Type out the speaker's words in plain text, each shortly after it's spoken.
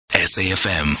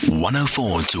SAFM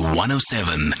 104 to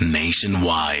 107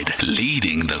 nationwide,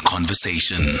 leading the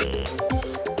conversation.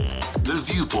 The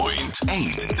Viewpoint,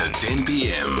 8 to 10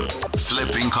 p.m.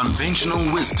 Flipping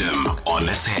conventional wisdom on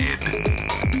its head.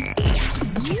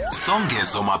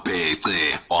 Songezo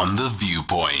Mapete on The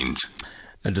Viewpoint.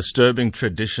 A disturbing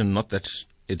tradition, not that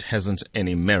it hasn't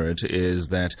any merit, is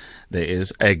that there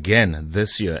is again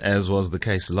this year, as was the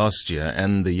case last year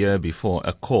and the year before,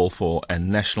 a call for a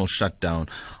national shutdown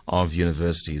of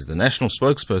universities. The national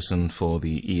spokesperson for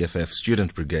the EFF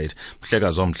Student Brigade,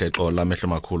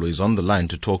 Mehlomakhulu, is on the line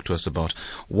to talk to us about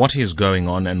what is going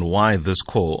on and why this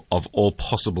call of all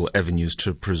possible avenues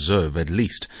to preserve at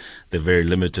least the very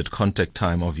limited contact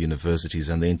time of universities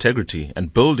and the integrity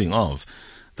and building of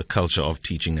the culture of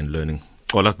teaching and learning.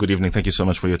 Xola, good evening. Thank you so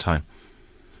much for your time.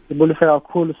 And just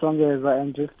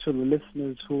to the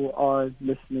listeners who are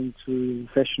listening to the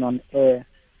session on air,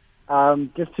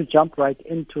 just to jump right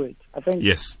into it, I think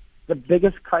yes, the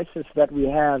biggest crisis that we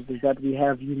have is that we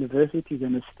have universities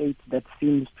in a state that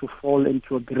seems to fall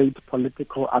into a great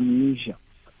political amnesia.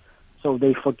 So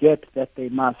they forget that they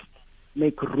must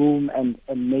make room and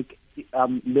make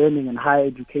learning and higher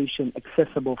education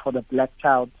accessible for the black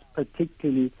child,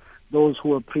 particularly those who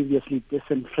were previously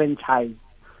disenfranchised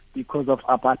because of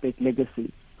apartheid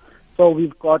legacy. So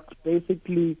we've got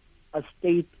basically a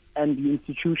state and the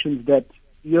institutions that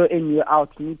year in, year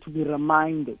out need to be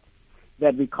reminded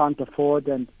that we can't afford,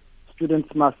 and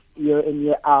students must year in,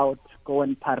 year out go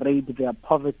and parade their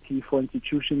poverty for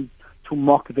institutions to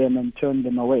mock them and turn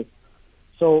them away.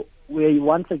 So we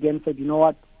once again said, you know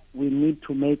what, we need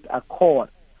to make a call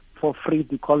for free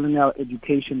decolonial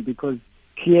education, because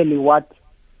clearly what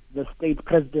the state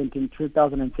president in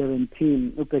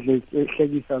 2017,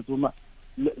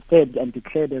 said and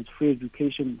declared as free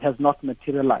education has not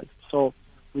materialized. So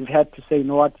we've had to say, you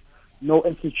know what, no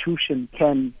institution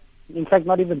can, in fact,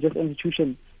 not even just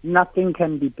institution, nothing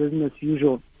can be business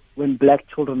usual when black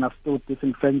children are still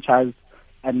disenfranchised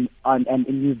and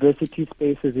in university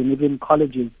spaces and even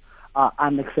colleges are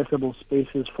inaccessible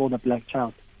spaces for the black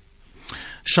child.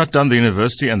 Shut down the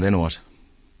university and then what?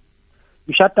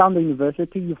 You shut down the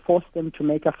university, you force them to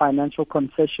make a financial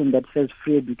concession that says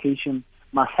free education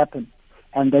must happen.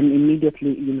 And then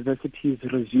immediately universities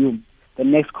resume. The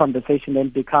next conversation then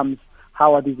becomes,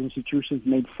 how are these institutions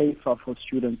made safer for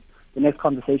students? The next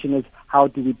conversation is, how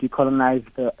do we decolonize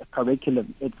the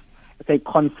curriculum? It's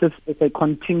a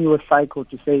continuous cycle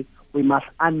to say we must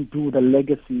undo the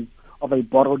legacies of a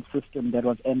borrowed system that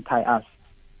was anti-us.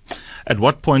 At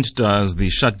what point does the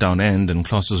shutdown end and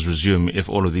classes resume if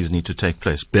all of these need to take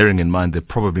place? Bearing in mind they're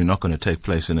probably not going to take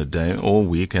place in a day or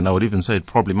week, and I would even say it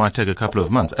probably might take a couple of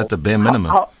months at the bare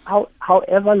minimum.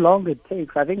 However long it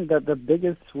takes. I think that the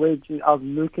biggest wage, I was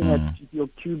looking at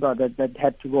Cuba that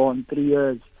had to go on 3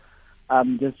 years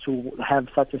just to have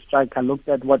such a strike. I looked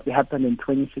at what happened in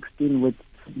 2016 with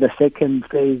the second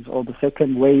phase or the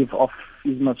second wave of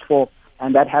FISMAS 4,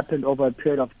 and that happened over a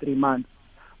period of 3 months.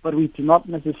 But we do not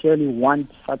necessarily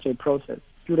want such a process.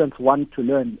 Students want to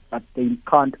learn, but they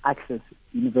can't access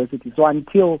university. So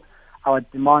until our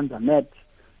demands are met,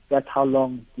 that's how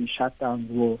long the shutdowns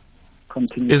will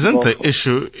continue. Isn't the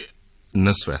issue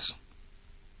NSFAS?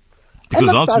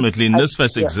 Because ultimately,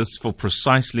 NSFAS exists for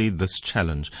precisely this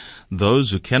challenge.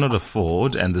 Those who cannot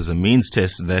afford, and there's a means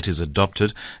test that is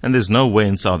adopted, and there's no way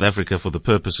in South Africa for the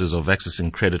purposes of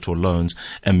accessing credit or loans,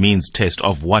 a means test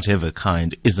of whatever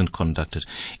kind isn't conducted.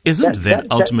 Isn't that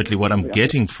ultimately what I'm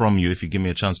getting from you, if you give me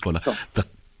a chance, Xola? Sure. The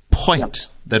point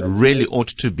that really ought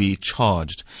to be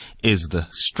charged is the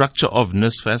structure of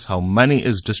NSFAS, how money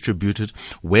is distributed,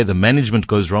 where the management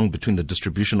goes wrong between the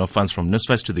distribution of funds from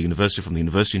NSFAS to the university, from the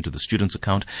university into the student's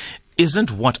account.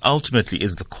 Isn't what ultimately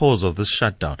is the cause of this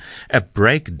shutdown a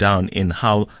breakdown in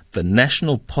how the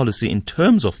national policy in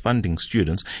terms of funding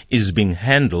students is being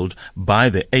handled by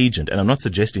the agent? And I'm not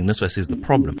suggesting NSFAS is the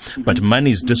problem, but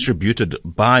money is distributed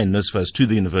by NSFAS to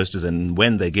the universities, and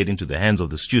when they get into the hands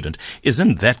of the student,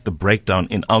 isn't that the breakdown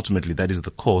in ultimately that is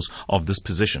the cause of this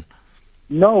position?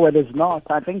 No, it is not.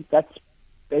 I think that's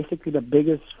basically the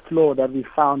biggest flaw that we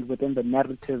found within the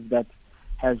narrative that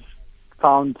has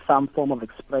found some form of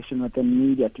expression within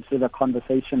media to say the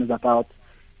conversation is about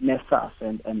NSFAS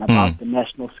and about the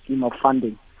national scheme of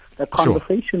funding. The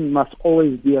conversation must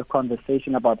always be a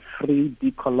conversation about free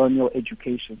decolonial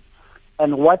education.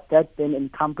 And what that then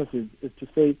encompasses is to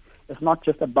say it's not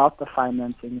just about the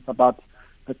financing, it's about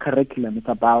the curriculum, it's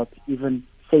about even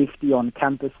safety on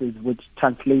campuses, which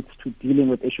translates to dealing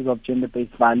with issues of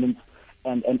gender-based violence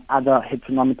and other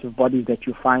heteronormative bodies that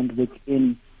you find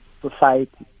within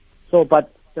society. So,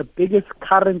 but the biggest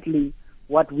currently,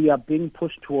 what we are being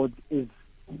pushed towards is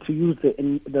to use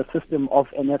the system of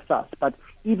NSS. But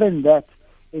even that,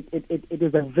 it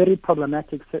is a very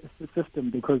problematic system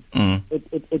because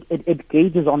it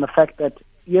gauges on the fact that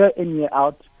year in, year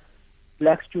out,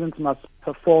 black students must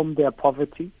perform their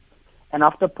poverty, and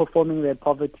after performing their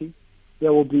poverty,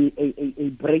 there will be a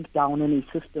breakdown in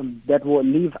a system that will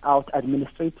leave out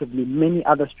administratively many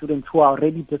other students who are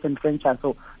already disenfranchised.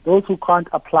 So those who can't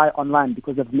apply online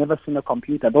because they've never seen a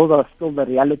computer, those are still the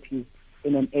realities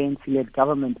in an ANC-led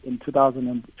government in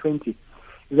 2020,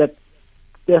 is that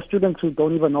there are students who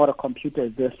don't even know what a computer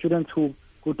is. There are students who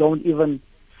don't even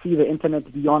see the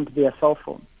internet beyond their cell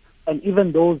phone. And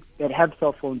even those that have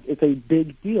cell phones, it's a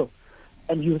big deal.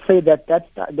 And you say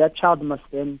that child must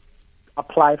then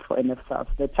apply for NSFAS.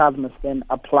 That child must then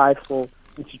apply for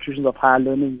institutions of higher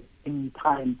learning in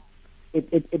time.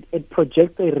 It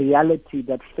projects a reality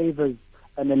that favors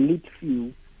an elite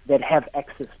few that have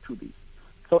access to these.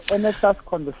 So NSFAS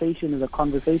conversation is a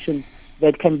conversation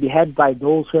that can be had by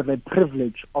those who have a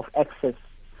privilege of access,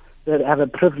 that have a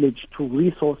privilege to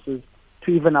resources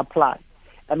to even apply.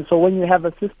 And so when you have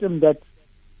a system that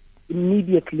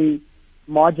immediately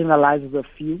marginalizes a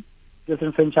few,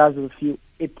 disenfranchises a few,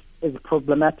 it is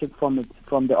problematic from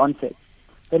the onset.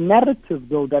 The narrative,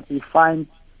 though, that we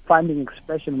finding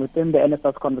expression within the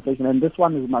NSFAS conversation, and this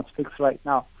one is much fixed right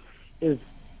now, is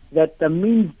that the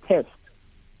means test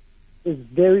is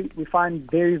we find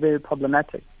very, very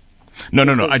problematic. No.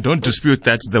 I don't dispute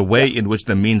that the way in which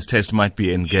the means test might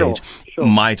be engaged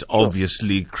might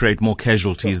obviously create more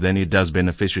casualties than it does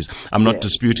beneficiaries. I'm not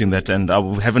disputing that, and I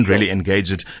haven't really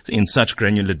engaged it in such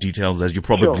granular details as you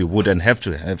probably would and have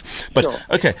to have. But,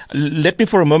 okay, let me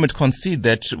for a moment concede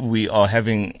that we are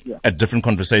having a different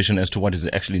conversation as to what is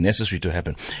actually necessary to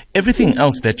happen. Everything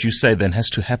else that you say then has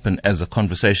to happen as a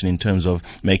conversation in terms of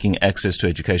making access to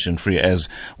education free, as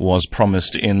was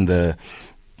promised in the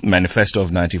Manifesto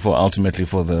of 94, ultimately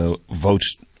for the vote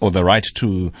or the right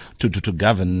to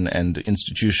govern, and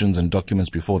institutions and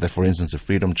documents before that, for instance, the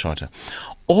Freedom Charter.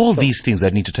 All these things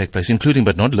that need to take place, including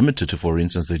but not limited to, for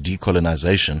instance, the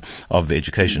decolonization of the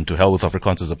education, to hell with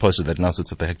Afrikaans, as opposed to that now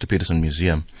sits at the Hector Peterson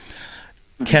Museum.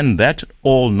 Can that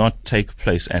all not take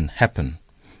place and happen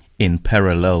in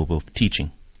parallel with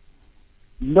teaching?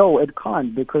 No, it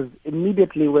can't, because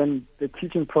immediately when the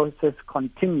teaching process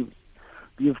continues,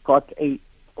 you've got a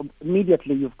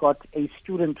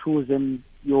student who's in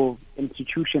your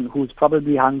institution who's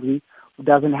probably hungry, who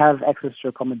doesn't have access to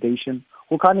accommodation,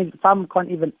 some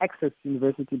can't even access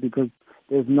university because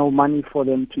there's no money for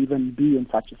them to even be in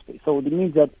such a space. So it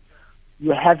means that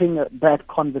you're having a bad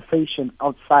conversation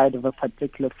outside of a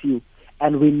particular few,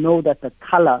 and we know that the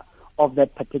color of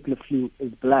that particular few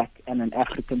is black and an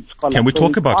African scholar. Can we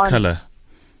talk about color?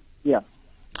 Yeah.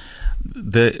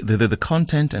 The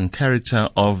content and character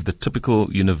of the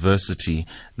typical university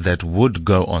that would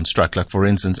go on strike, like for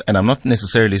instance, and I'm not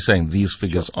necessarily saying these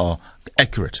figures are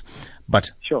accurate,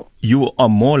 but you are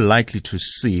more likely to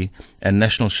see a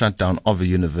national shutdown of a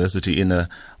university in a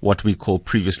what we call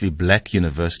previously black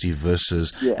university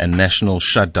versus a national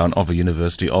shutdown of a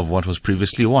university of what was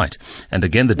previously white. And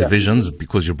again, the divisions,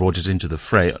 because you brought it into the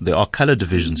fray, there are color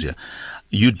divisions here.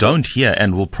 You don't hear,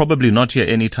 and will probably not hear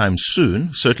anytime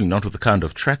soon, certainly not with the kind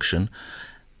of traction,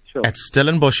 at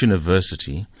Stellenbosch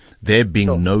University, there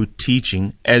being no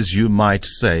teaching, as you might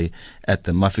say, at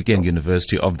the Mafeking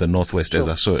University of the Northwest, as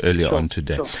I saw earlier on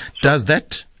today. Does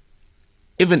that,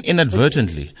 even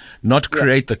inadvertently, not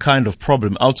create the kind of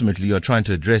problem ultimately you're trying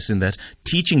to address, in that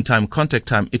teaching time, contact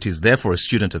time, it is there for a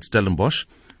student at Stellenbosch,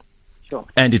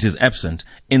 and it is absent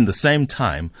in the same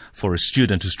time for a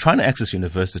student who's trying to access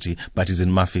university but is in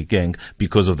Mafeking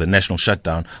because of the national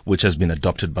shutdown, which has been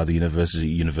adopted by the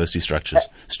university structures,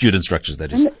 student structures,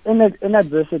 that is.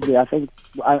 Inadvertently, I think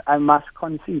I must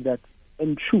concede that,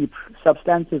 in truth,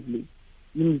 substantively,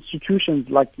 institutions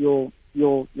like your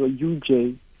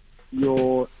UJ,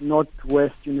 your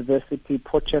Northwest University,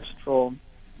 Potchefstroom,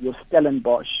 your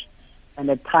Stellenbosch, and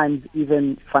at times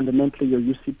even fundamentally your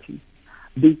UCT,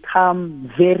 become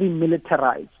very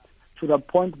militarized, to the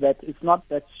point that it's not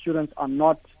that students are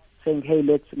not saying, hey,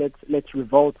 let's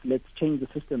revolt, let's change the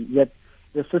system, yet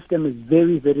the system is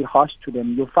very, very harsh to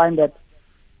them. You'll find that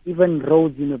even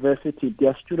Rhodes University, there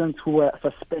are students who were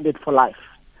suspended for life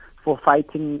for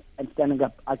fighting and standing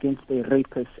up against the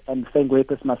rapists and saying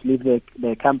rapists must leave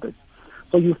their campus.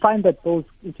 So you find that those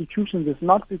institutions, it's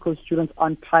not because students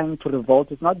aren't trying to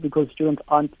revolt, it's not because students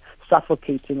aren't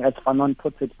suffocating, as Fanon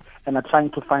puts it, and are trying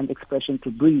to find expression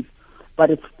to breathe, but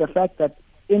it's the fact that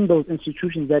in those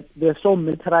institutions that they're so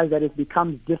militarized that it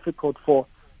becomes difficult for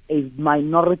a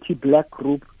minority black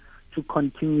group to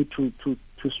continue to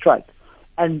strike.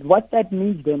 And what that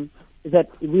means then is that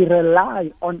we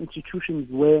rely on institutions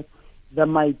where the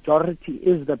majority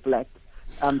is the black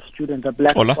student, the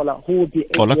black scholar who will be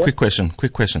able... quick question.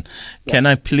 Yeah. Can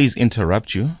I please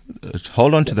interrupt you?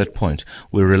 Hold on to that point.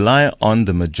 We rely on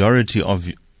the majority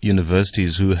of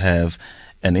universities who have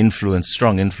an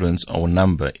strong influence or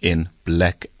number in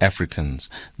black Africans.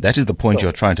 That is the point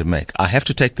you're trying to make. I have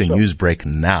to take the news break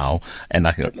now, and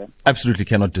I absolutely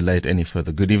cannot delay it any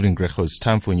further. Good evening, Grecho. It's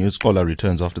time for News. Xola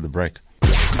returns after the break.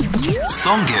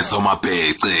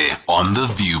 On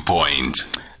the Viewpoint.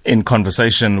 In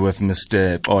conversation with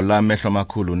Mr. Xola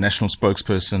Mehlomakhulu, National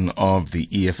Spokesperson of the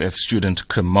EFF Student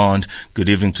Command. Good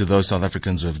evening to those South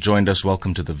Africans who have joined us.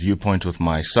 Welcome to The Viewpoint with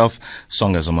myself,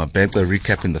 Songa Zomabekle.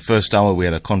 Recap in the first hour, we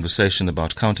had a conversation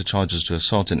about countercharges to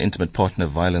assault and intimate partner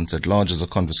violence at large as a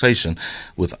conversation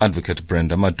with Advocate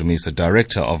Brenda Madumisa,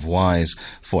 Director of WISE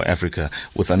for Africa.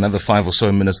 With another 5 or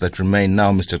so minutes that remain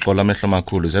now, Mr. Xola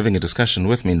Mehlomakhulu is having a discussion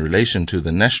with me in relation to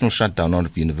the national shutdown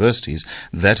of universities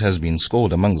that has been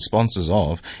scored. Among the sponsors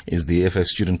of is the EFF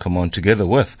Student Command, together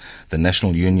with the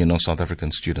National Union of South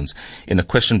African Students. In a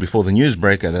question before the news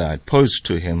break that I posed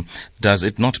to him, does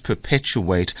it not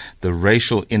perpetuate the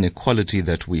racial inequality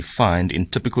that we find in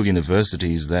typical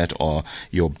universities that are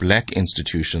your black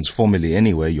institutions, formerly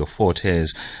anyway, your Fort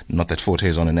Hayes, not that Fort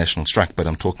Hayes on a national strike, but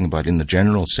I'm talking about in the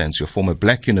general sense, your former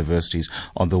black universities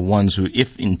are the ones who,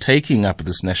 if in taking up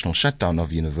this national shutdown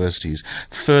of universities,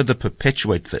 further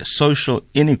perpetuate the social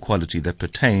inequality that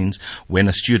pertains when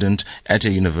a student at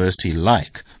a university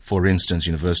like, for instance,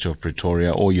 University of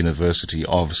Pretoria or University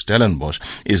of Stellenbosch,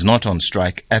 is not on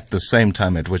strike at the same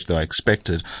time at which they are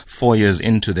expected 4 years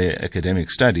into their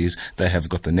academic studies, they have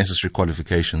got the necessary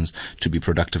qualifications to be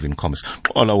productive in commerce.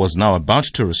 Xola was now about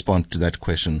to respond to that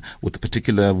question with the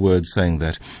particular words saying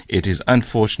that it is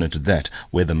unfortunate that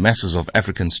where the masses of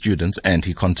African students, and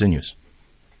he continues.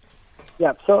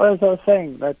 Yeah, so as I was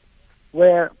saying, that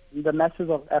where the masses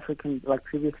of African, like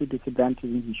previously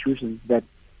disadvantaged institutions, that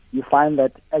you find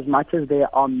that as much as they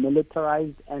are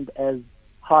militarized and as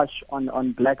harsh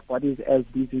on black bodies as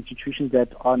these institutions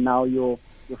that are now your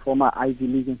former Ivy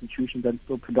League institutions and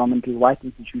still predominantly white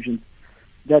institutions,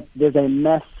 that there's a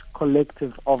mass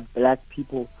collective of black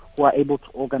people who are able to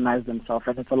organize themselves.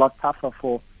 And it's a lot tougher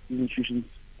for these institutions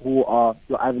who are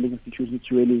your Ivy League institutions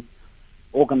to really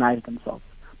organize themselves.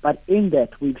 But in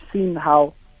that, we've seen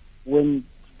how when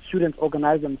students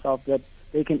organize themselves, that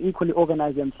they can equally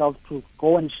organize themselves to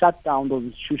go and shut down those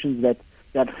institutions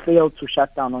that fail to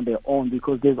shut down on their own,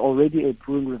 because there's already a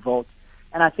brewing revolt.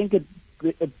 And I think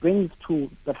it brings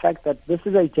to the fact that this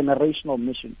is a generational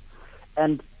mission,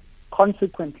 and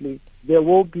consequently there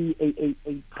will be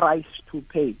a price to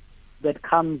pay that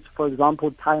comes, for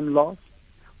example, time loss,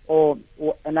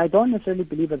 and I don't necessarily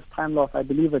believe it's time loss. I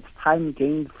believe it's time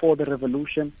gained for the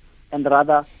revolution, and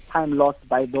rather time lost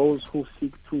by those who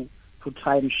seek to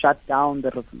try and shut down the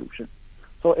revolution.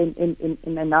 So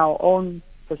in our own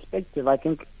perspective, I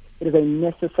think it is a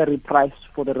necessary price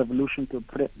for the revolution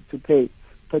to pay,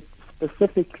 but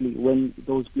specifically when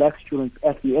those black students,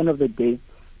 at the end of the day,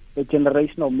 the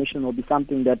generational mission will be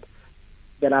something that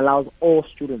allows all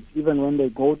students, even when they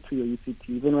go to your UCT,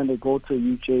 even when they go to a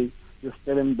UJ, your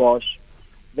Stellenbosch,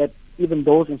 that even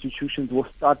those institutions will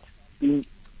start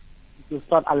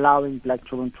allowing black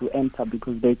children to enter,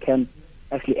 because they can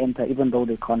actually enter even though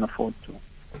they can't afford to.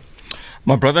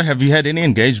 My brother, have you had any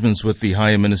engagements with the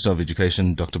Higher Minister of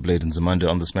Education, Dr. Blade Nzimande,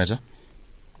 on this matter?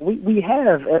 We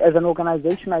have. As an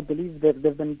organization, I believe that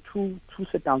there have been two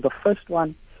sit-downs. The first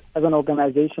one, as an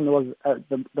organization, was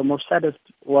the most saddest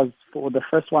was for the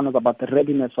first one was about the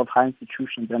readiness of higher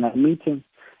institutions, and a meeting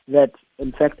that,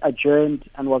 in fact, adjourned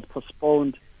and was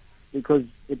postponed because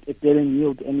it didn't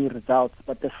yield any results.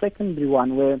 But the secondary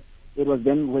one, where it was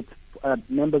then with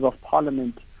members of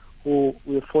parliament, who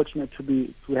we were fortunate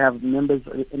to have members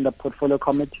in the Portfolio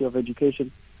Committee of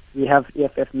Education. We have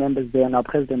EFF members there, and our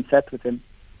president sat with him.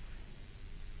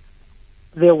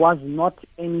 There was not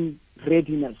any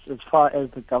readiness as far as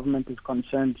the government is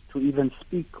concerned to even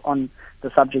speak on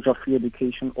the subject of free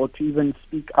education, or to even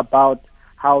speak about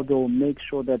how they'll make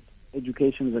sure that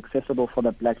education is accessible for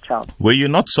the black child. Were you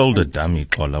not sold a dummy,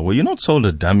 Xola? Were you not sold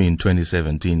a dummy in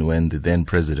 2017 when the then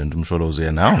President Msholozi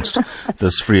announced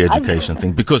this free education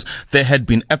thing? Because there had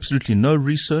been absolutely no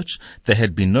research, there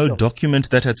had been no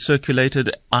document that had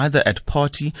circulated either at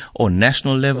party or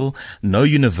national level. No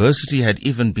university had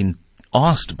even been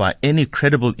asked by any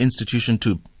credible institution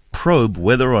to probe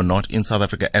whether or not in South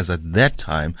Africa, as at that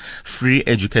time, free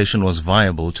education was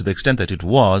viable. To the extent that it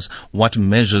was, what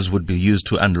measures would be used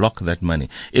to unlock that money?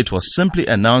 It was simply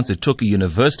announced. It took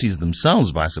universities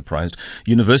themselves by surprise.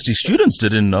 University students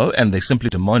didn't know, and they simply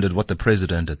demanded what the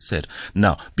president had said.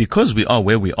 Now, because we are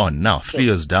where we are now, 3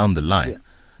 years down the line,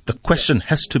 the question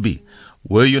has to be,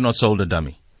 were you not sold a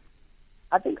dummy?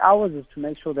 I think ours is to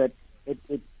make sure that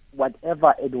it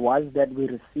whatever it was that we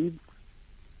received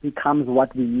becomes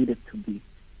what we need it to be.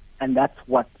 And that's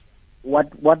what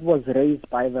was raised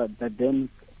by the then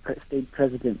state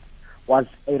president was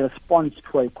a response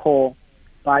to a call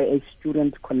by a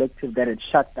student collective that had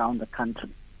shut down the country.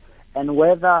 And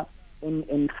whether,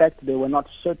 in fact, they were not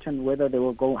certain whether they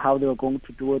were how they were going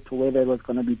to do it or whether it was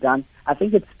going to be done, I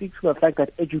think it speaks to the fact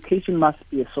that education must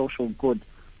be a social good.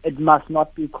 It must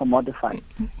not be commodified.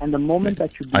 And the moment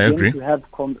that you begin to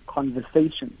have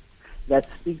conversations that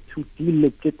speak to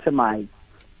delegitimize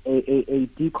a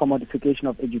decommodification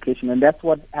of education, and that's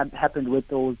what happened with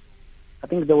those. I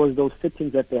think there was those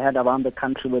sittings that they had around the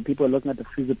country where people were looking at the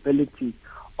feasibility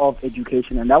of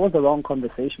education, and that was the wrong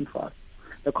conversation for us.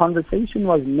 The conversation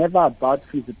was never about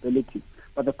feasibility,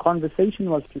 but the conversation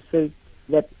was to say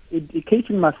that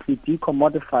education must be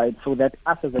decommodified so that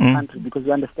us as a country, because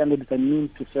we understand it is a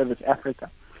means to service Africa.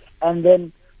 And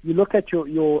then you look at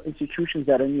your institutions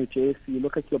that are in your JSC, you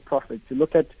look at your profits, you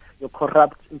look at your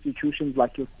corrupt institutions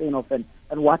like your Steinhoff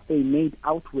and what they made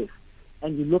out with,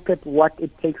 and you look at what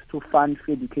it takes to fund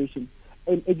free education.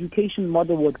 An education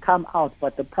model would come out,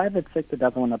 but the private sector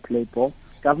doesn't want to play ball.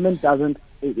 Government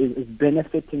is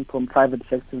benefiting from private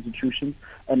sector institutions,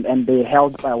 and they're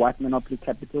held by white monopoly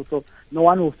capital. So no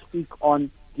one will speak on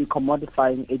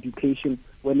decommodifying education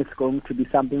when it's going to be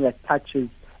something that touches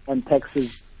and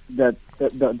taxes the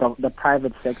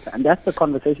private sector. And that's the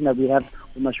conversation that we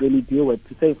must really deal with.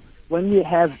 To say, when we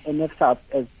have NSF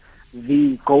as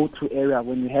the go-to area,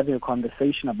 when we're having a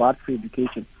conversation about free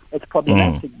education, it's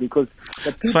problematic because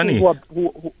the people it's funny.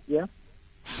 who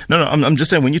No, I'm just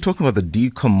saying, when you're talking about the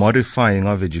decommodifying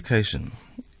of education,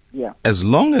 as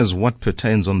long as what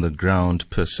pertains on the ground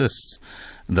persists,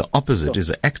 the opposite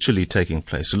is actually taking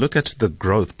place. So look at the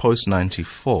growth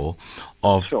post-94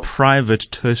 of private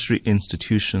tertiary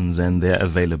institutions and their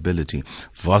availability.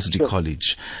 Varsity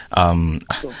College.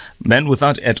 Man,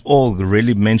 without at all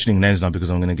really mentioning names now, because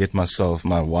I'm going to get my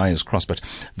wires crossed, but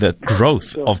the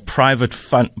growth of privately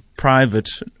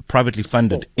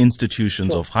funded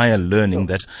institutions of higher learning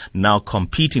that now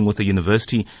competing with the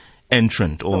university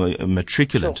entrant or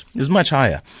matriculant is much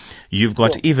higher. You've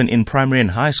got even in primary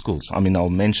and high schools. I mean, I'll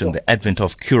mention the advent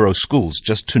of Curo schools,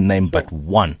 just to name but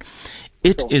one.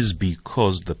 It is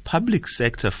because the public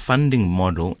sector funding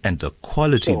model and the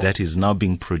quality that is now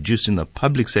being produced in the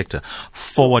public sector,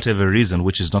 for whatever reason,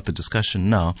 which is not the discussion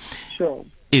now,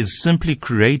 is simply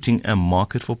creating a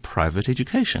market for private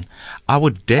education. I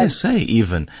would dare say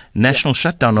even national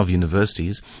shutdown of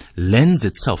universities lends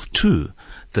itself to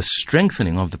the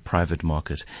strengthening of the private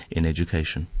market in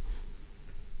education.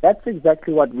 That's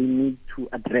exactly what we need to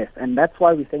address. And that's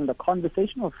why we're saying the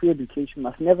conversation of free education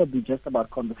must never be just about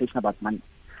conversation about money.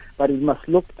 But it must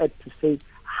look at to say,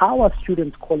 how are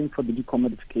students calling for the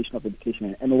decommodification of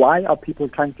education? And why are people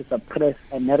trying to suppress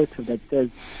a narrative that says,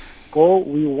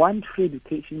 we want free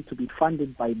education to be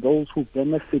funded by those who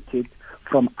benefited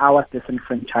from our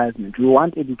disenfranchisement. We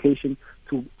want education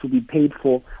to be paid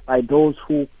for by those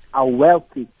who are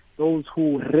wealthy, those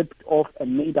who ripped off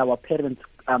and made our parents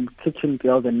kitchen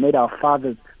girls and made our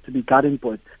fathers to be garden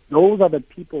boys. Those are the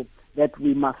people that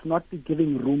we must not be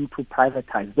giving room to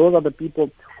privatize. Those are the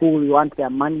people who we want their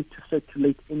money to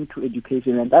circulate into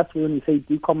education. And that's when we say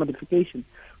decommodification,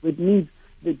 which means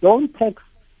they don't tax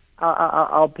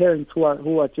our parents who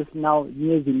are just now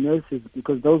nearly nurses,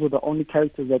 because those are the only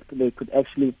characters that they could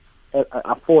actually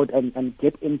afford and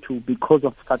get into because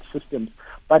of such systems.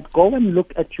 But go and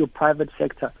look at your private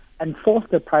sector and force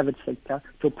the private sector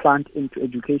to plant into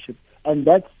education. And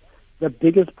that's the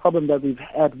biggest problem that we've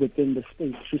had within the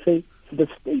state. To say the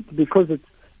state, because it's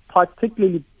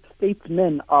particularly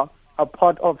statesmen are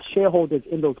part of shareholders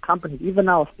in those companies. Even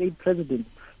our state president,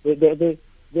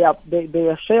 they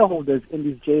are shareholders in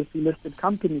these JSE listed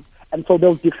companies, and so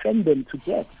they'll defend them to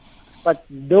death. But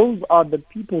those are the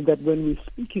people that when we're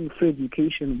speaking free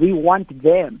education, we want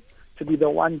them to be the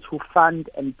ones who fund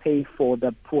and pay for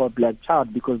the poor black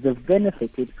child, because they've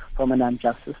benefited from an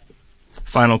unjust system.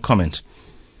 Final comment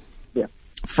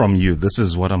from you. This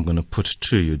is what I'm going to put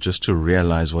to you, just to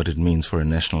realize what it means for a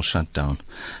national shutdown.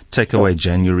 Take away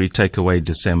January, take away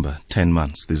December, 10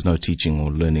 months. There's no teaching or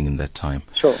learning in that time.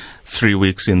 3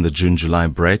 weeks in the June-July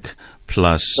break,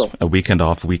 plus a week and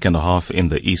a half in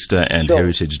the Easter and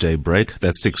Heritage Day break.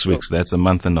 That's 6 weeks. That's a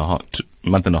month and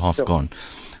a half gone.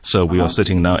 So we are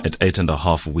sitting now at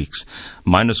 8.5 weeks.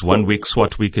 Minus 1 week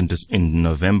SWAT week in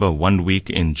November, 1 week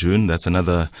in June. That's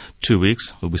another 2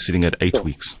 weeks. We'll be sitting at 8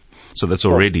 weeks. So that's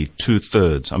already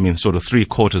 2/3. I mean, sort of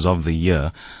 3/4 of the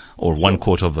year, or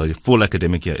 1/4 of the full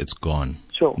academic year. It's gone.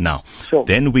 Now,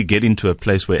 then we get into a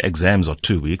place where exams are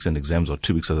 2 weeks and exams are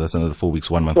 2 weeks. So that's another 4 weeks,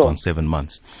 1 month, gone, 7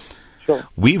 months.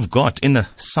 We've got in a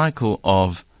cycle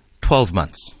of 12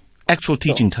 months. Actual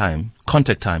teaching time,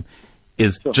 contact time,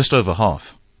 is just over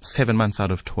half. 7 months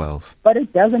out of 12. But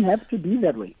it doesn't have to be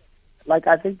that way. Like,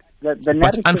 I think the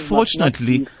narrative. But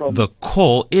unfortunately, the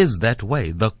call is that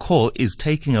way. The call is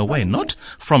taking away, not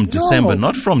from December,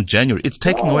 not from January. It's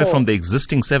taking away from the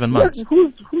existing 7 months.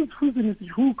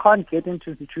 Who can't get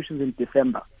into institutions in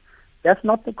December? That's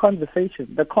not the conversation.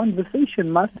 The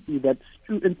conversation must be that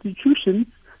institutions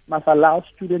must allow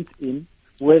students in,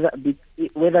 whether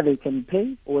they can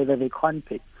pay or whether they can't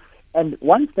pay. And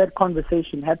once that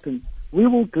conversation happens, we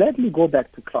will gladly go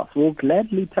back to class. We will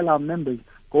gladly tell our members,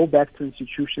 go back to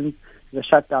institutions, the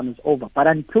shutdown is over. But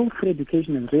until free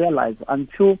education is realized,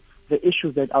 until the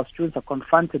issues that our students are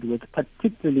confronted with,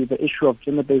 particularly the issue of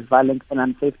gender-based violence and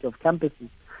unsafety of campuses,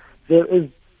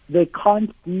 there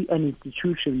can't be an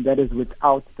institution that is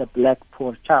without the black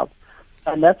poor child.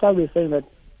 And that's why we're saying that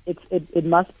it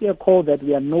must be a call that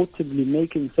we are notably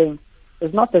making, saying,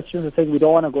 it's not that students are saying we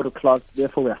don't want to go to class,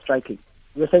 therefore we are striking.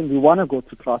 We're saying we want to go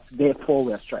to class, therefore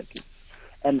we are striking.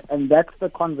 And that's the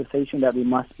conversation that we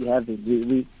must be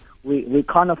having. We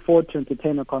can't afford to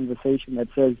entertain a conversation that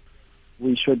says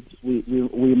we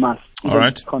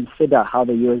must consider how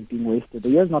the year is being wasted. The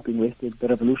year is not being wasted, the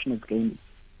revolution is gaining.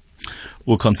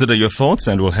 We'll consider your thoughts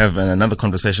and we'll have another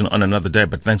conversation on another day,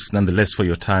 but thanks nonetheless for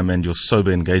your time and your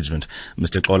sober engagement.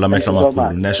 Mr. Xola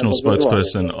Mehlomakhulu, National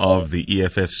Spokesperson of the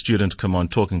EFF Student Command,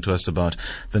 talking to us about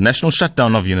the national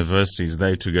shutdown of universities.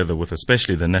 They, together with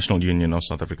especially the National Union of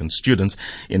South African Students,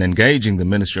 in engaging the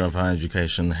Ministry of Higher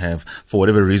Education, have, for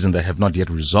whatever reason, they have not yet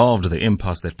resolved the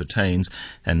impasse that pertains,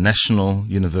 and national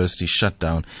university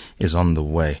shutdown is on the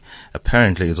way.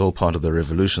 Apparently, it's all part of the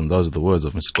revolution. Those are the words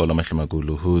of Mr. Xola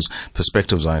Mehlomakhulu, whose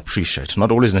perspectives I appreciate.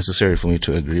 Not always necessary for me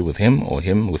to agree with him or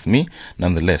him with me.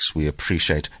 Nonetheless, we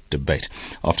appreciate debate.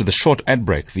 After the short ad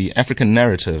break, the African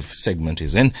Narrative segment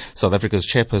is in. South Africa's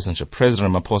chairpersonship.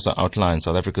 President Ramaphosa outlines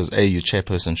South Africa's AU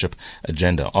chairpersonship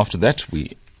agenda. After that,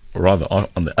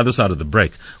 on the other side of the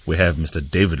break, we have Mr.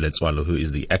 David Letswalo, who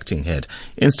is the acting head,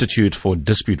 Institute for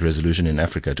Dispute Resolution in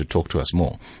Africa, to talk to us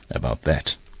more about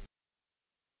that.